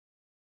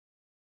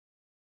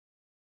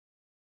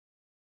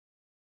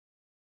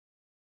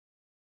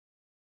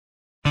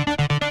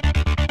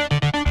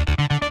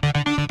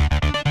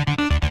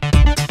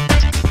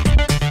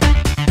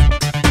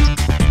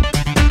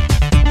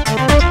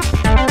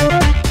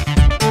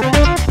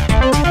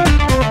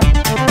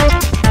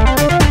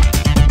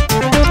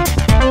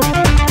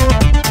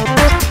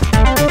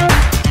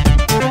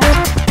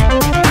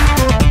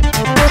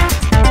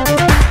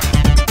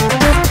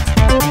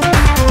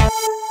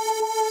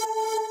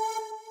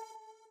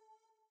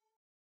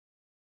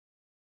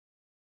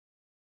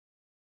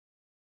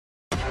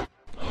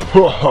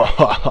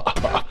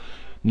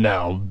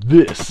Now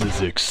this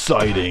is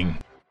exciting.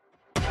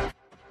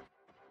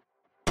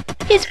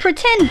 His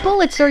pretend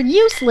bullets are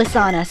useless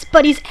on us,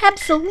 but he's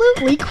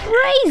absolutely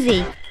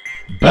crazy.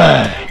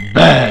 Bang,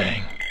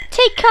 bang,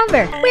 Take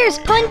cover. Where's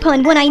Pun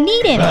Pun when I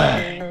need him?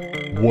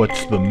 bang.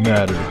 What's the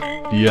matter?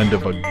 The end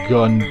of a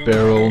gun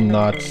barrel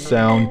not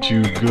sound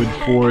too good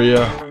for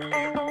ya?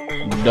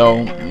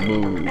 Don't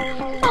move.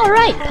 All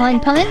right, Pun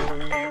Pun.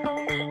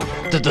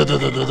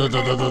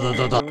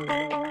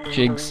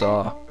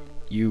 Jigsaw,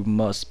 you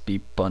must be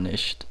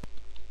punished.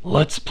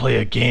 Let's play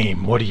a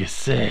game, what do you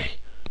say?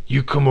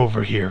 You come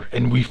over here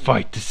and we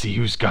fight to see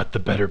who's got the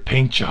better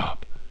paint job.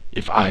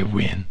 If I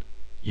win,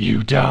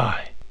 you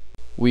die.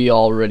 We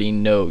already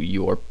know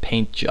your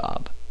paint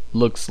job.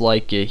 Looks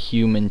like a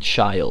human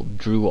child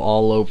drew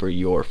all over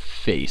your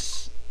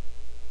face.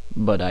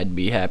 But I'd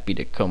be happy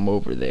to come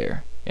over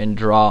there and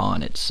draw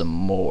on it some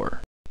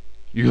more.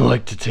 You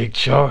like to take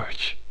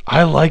charge.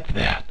 I like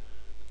that.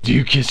 Do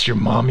you kiss your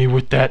mommy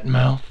with that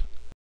mouth?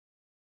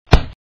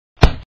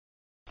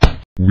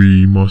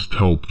 We must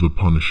help the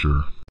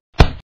Punisher.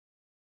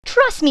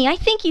 Trust me, I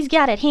think he's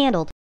got it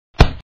handled.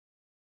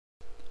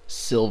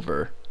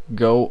 Silver,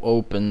 go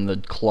open the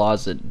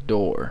closet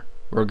door.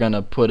 We're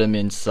gonna put him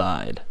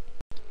inside.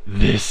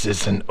 This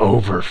isn't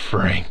over,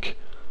 Frank.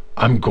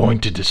 I'm going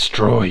to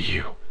destroy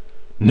you.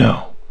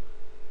 No,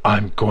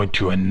 I'm going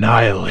to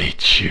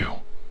annihilate you.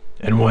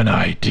 And when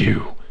I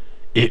do,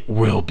 it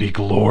will be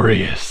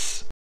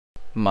glorious.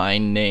 My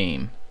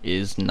name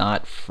is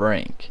not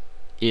Frank.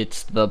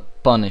 It's the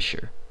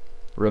Punisher.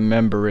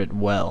 Remember it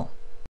well.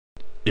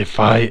 If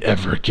I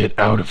ever get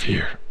out of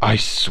here, I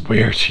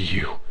swear to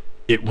you,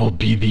 it will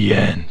be the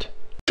end.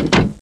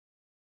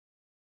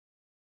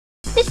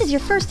 This is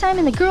your first time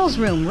in the girls'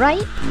 room,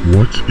 right?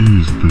 What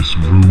is this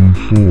room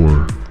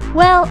for?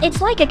 Well,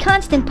 it's like a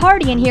constant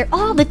party in here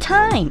all the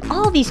time.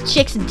 All these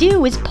chicks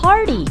do is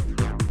party.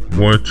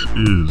 What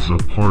is a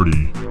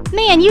party?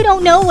 Man, you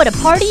don't know what a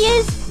party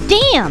is?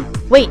 Damn!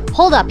 Wait,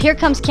 hold up, here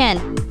comes Ken.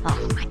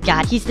 Oh my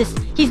god, he's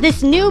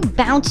this new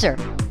bouncer.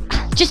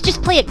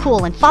 Just play it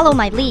cool and follow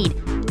my lead.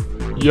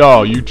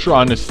 Yo, you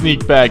trying to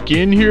sneak back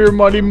in here,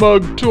 Muddy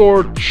Mug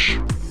Torch?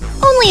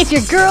 Only if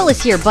your girl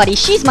is here, buddy.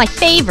 She's my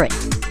favorite.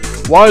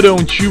 Why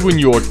don't you and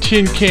your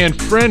tin can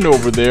friend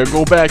over there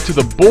go back to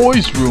the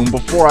boys' room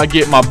before I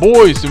get my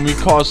boys and we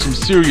cause some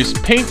serious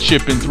paint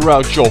chipping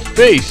throughout your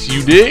face,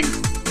 you dig?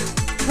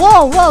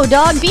 Whoa,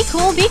 dog, be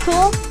cool, be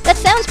cool. That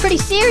sounds pretty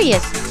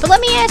serious. But let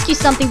me ask you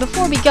something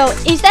before we go.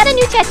 Is that a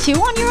new tattoo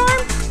on your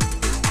arm?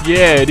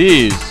 Yeah, it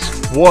is.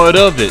 What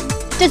of it?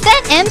 Does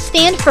that M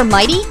stand for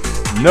mighty?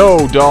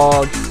 No,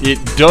 dog, it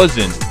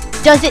doesn't.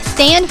 Does it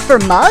stand for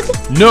mug?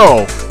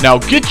 No. Now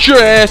get your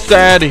ass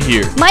out of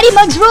here. Mighty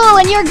Mugs rule,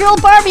 and your girl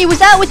Barbie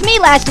was out with me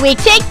last week.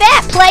 Take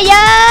that,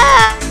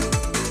 playa!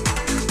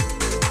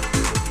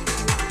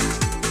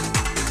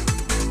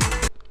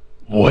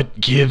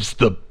 What gives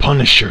the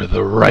Punisher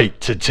the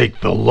right to take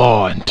the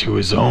law into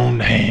his own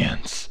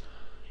hands?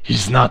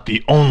 He's not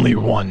the only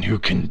one who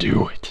can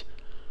do it.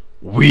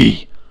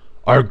 We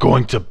are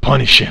going to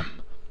punish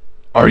him.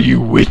 Are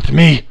you with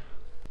me?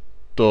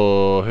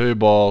 Hey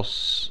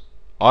boss,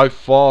 I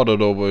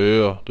farted over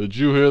here. Did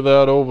you hear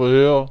that over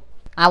here?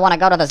 I want to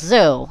go to the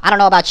zoo. I don't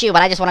know about you,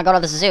 but I just want to go to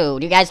the zoo.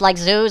 Do you guys like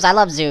zoos? I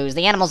love zoos.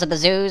 The animals at the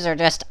zoos are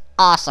just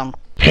awesome.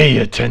 Pay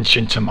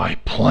attention to my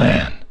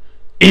plan.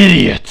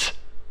 Idiot!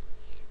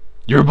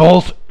 You're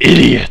both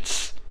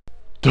idiots.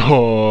 He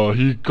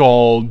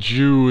called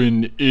you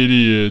an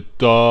idiot.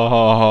 Ha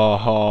ha ha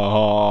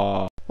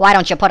ha. Why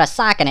don't you put a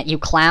sock in it, you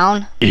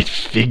clown? It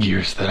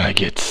figures that I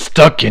get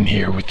stuck in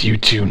here with you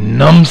two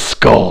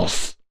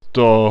numbskulls.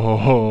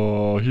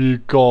 He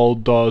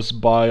called us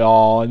by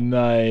our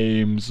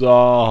names.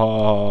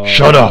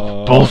 Shut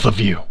up, both of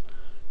you.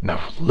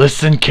 Now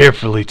listen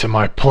carefully to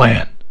my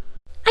plan.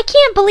 I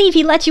can't believe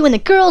he let you in the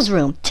girls'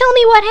 room. Tell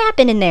me what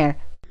happened in there.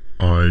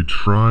 I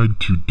tried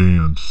to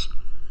dance,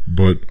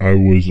 but I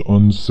was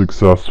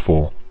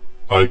unsuccessful.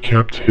 I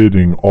kept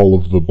hitting all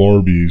of the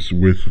Barbies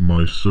with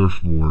my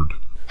surfboard.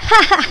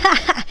 Ha ha ha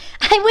ha!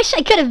 I wish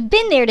I could have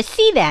been there to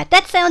see that.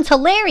 That sounds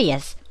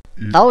hilarious.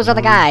 Those are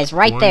the guys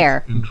right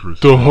there.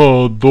 Those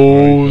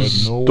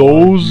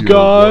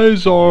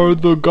guys are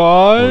the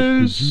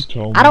guys?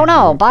 I don't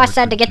know. Boss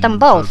said to get them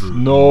both.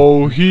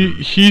 No,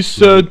 he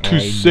said to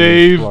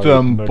save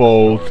them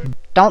both.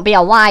 Don't be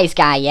a wise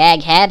guy, you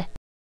egghead.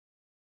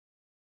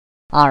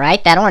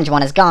 Alright, that orange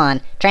one is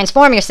gone.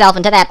 Transform yourself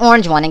into that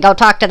orange one and go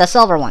talk to the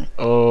silver one.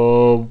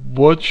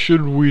 What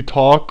should we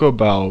talk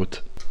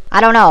about? I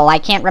don't know, I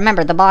can't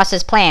remember the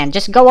boss's plan.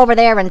 Just go over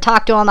there and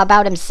talk to him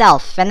about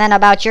himself, and then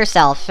about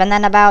yourself, and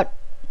then about,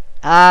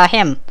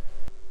 him.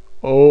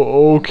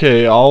 Oh,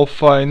 okay, I'll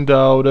find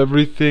out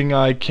everything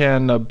I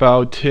can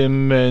about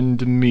him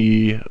and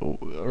me.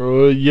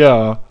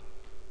 Yeah.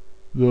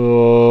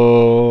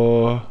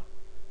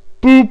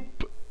 Boop!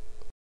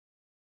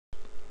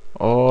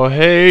 Oh,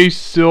 hey,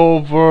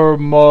 Silver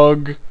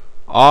Mug.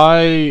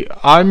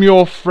 I'm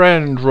your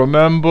friend.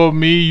 Remember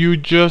me? You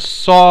just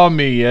saw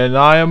me, and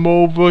I am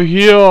over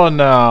here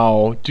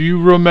now. Do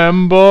you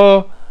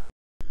remember?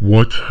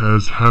 What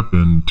has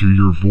happened to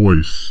your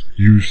voice?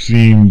 You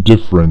seem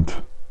different.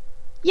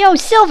 Yo,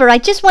 Silver, I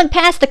just went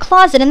past the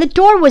closet and the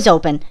door was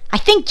open. I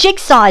think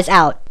Jigsaw is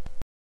out.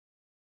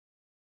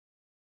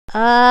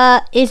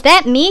 Is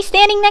that me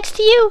standing next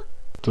to you?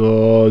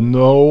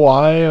 No,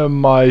 I am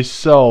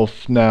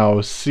myself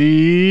now,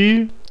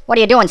 see? What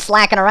are you doing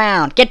slacking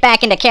around? Get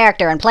back into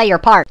character and play your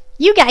part.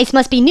 You guys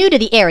must be new to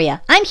the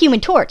area. I'm Human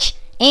Torch.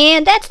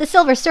 And that's the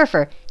Silver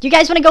Surfer. Do you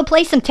guys want to go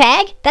play some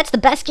tag? That's the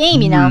best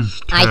game, you know.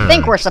 I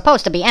think we're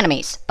supposed to be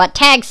enemies, but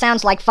tag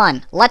sounds like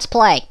fun. Let's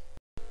play.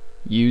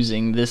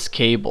 Using this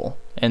cable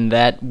and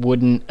that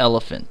wooden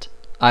elephant,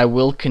 I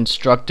will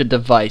construct a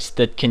device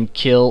that can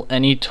kill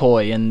any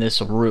toy in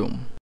this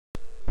room.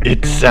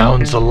 It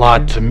sounds a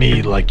lot to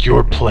me like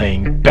you're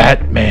playing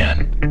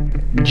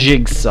Batman.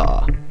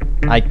 Jigsaw.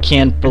 I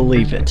can't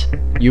believe it.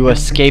 You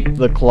escaped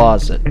the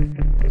closet.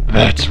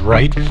 That's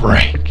right,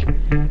 Frank.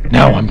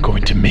 Now I'm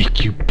going to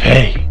make you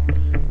pay.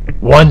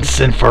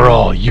 Once and for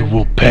all, you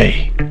will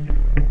pay.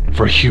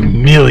 For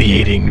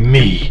humiliating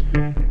me.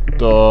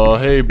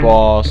 Hey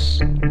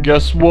boss,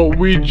 guess what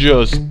we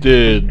just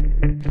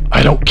did?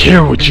 I don't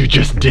care what you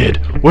just did.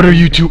 What are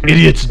you two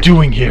idiots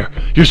doing here?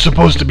 You're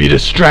supposed to be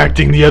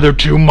distracting the other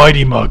two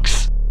Mighty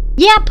Mugs.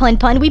 Yeah, Pun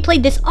Pun, we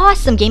played this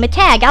awesome game of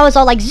tag. I was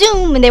all like,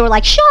 zoom, and they were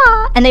like,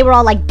 shaw, and they were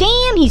all like,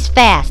 damn, he's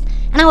fast.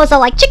 And I was all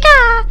like,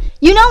 chicka.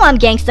 You know I'm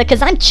gangsta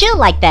because I'm chill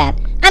like that.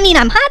 I mean,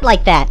 I'm hot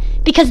like that.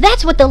 Because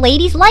that's what the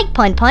ladies like,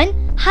 Pun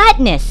Pun.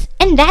 Hotness.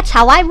 And that's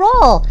how I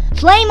roll.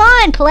 Flame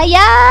on,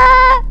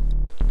 playa!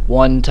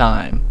 One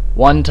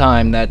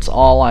time, that's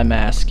all I'm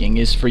asking,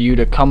 is for you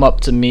to come up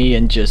to me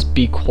and just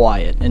be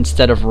quiet,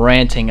 instead of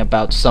ranting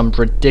about some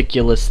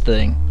ridiculous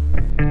thing.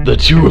 The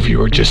two of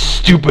you are just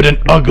stupid and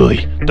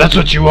ugly. That's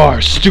what you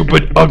are,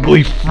 stupid,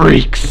 ugly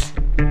freaks.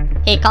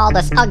 He called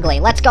us ugly.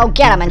 Let's go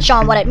get him and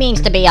show him what it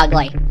means to be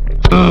ugly.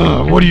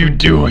 What are you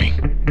doing?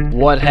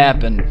 What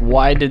happened?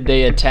 Why did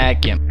they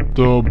attack him?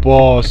 The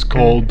boss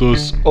called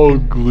us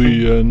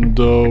ugly, and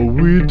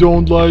we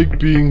don't like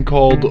being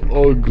called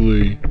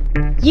ugly.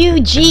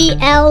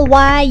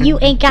 UGLY, you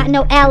ain't got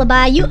no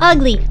alibi, you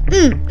ugly.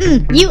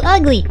 You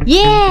ugly,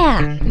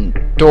 yeah.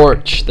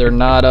 Torch, they're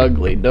not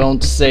ugly,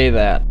 don't say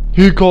that.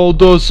 He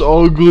called us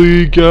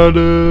ugly, get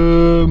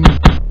him!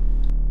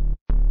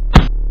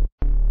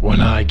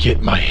 When I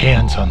get my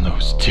hands on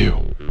those two,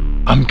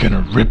 I'm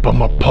gonna rip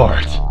them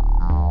apart.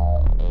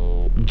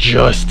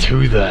 Just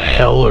who the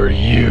hell are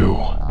you?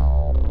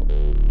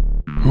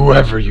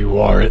 Whoever you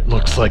are, it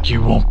looks like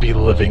you won't be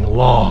living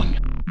long.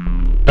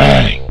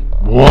 Bang!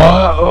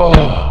 What?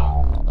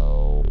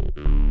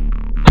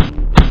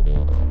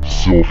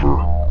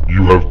 Silver,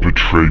 you have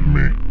betrayed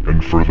me,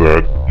 and for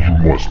that,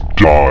 you must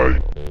die.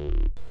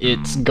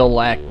 It's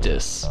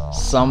Galactus.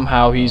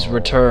 Somehow he's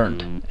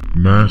returned.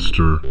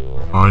 Master,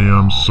 I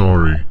am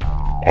sorry.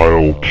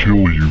 I'll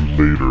kill you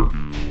later,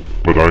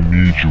 but I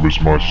need you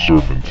as my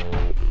servant.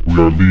 We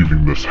are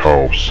leaving this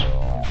house.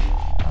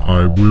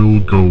 I will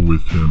go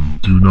with him.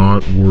 Do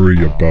not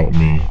worry about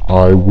me.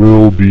 I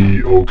will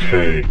be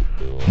okay.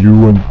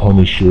 You and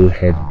Punisher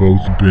have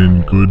both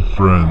been good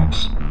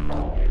friends.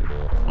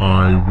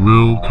 I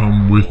will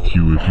come with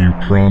you if you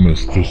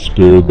promise to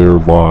spare their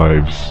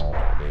lives.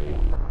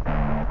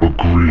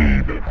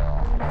 Agreed.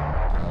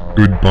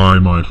 Goodbye,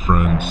 my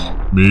friends.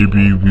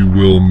 Maybe we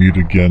will meet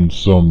again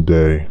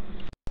someday.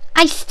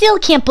 I still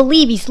can't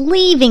believe he's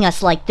leaving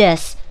us like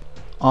this.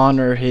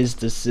 Honor his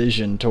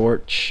decision,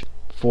 Torch,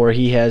 for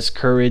he has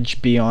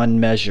courage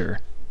beyond measure.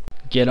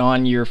 Get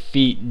on your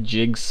feet,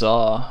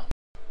 Jigsaw.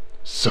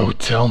 So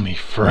tell me,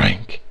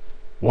 Frank,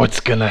 what's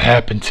gonna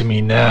happen to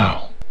me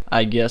now?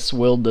 I guess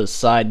we'll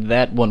decide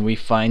that when we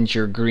find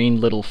your green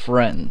little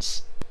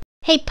friends.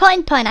 Hey,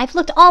 Pun Pun, I've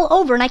looked all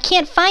over and I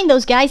can't find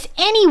those guys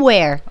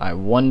anywhere. I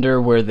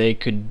wonder where they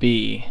could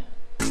be.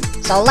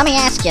 So let me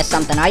ask you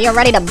something. Are you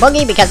ready to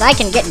boogie? Because I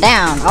can get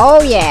down.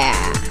 Oh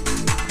yeah.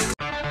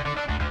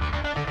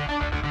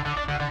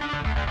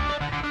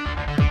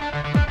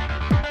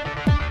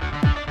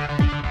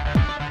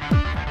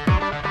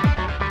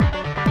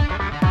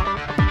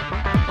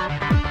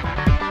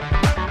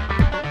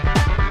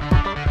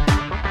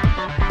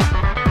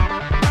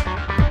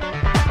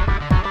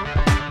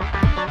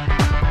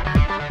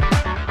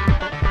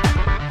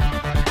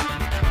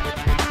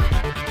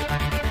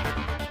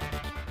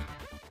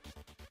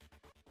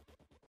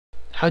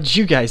 How'd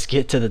you guys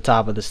get to the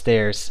top of the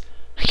stairs?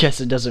 I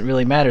guess it doesn't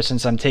really matter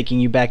since I'm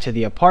taking you back to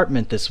the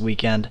apartment this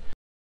weekend.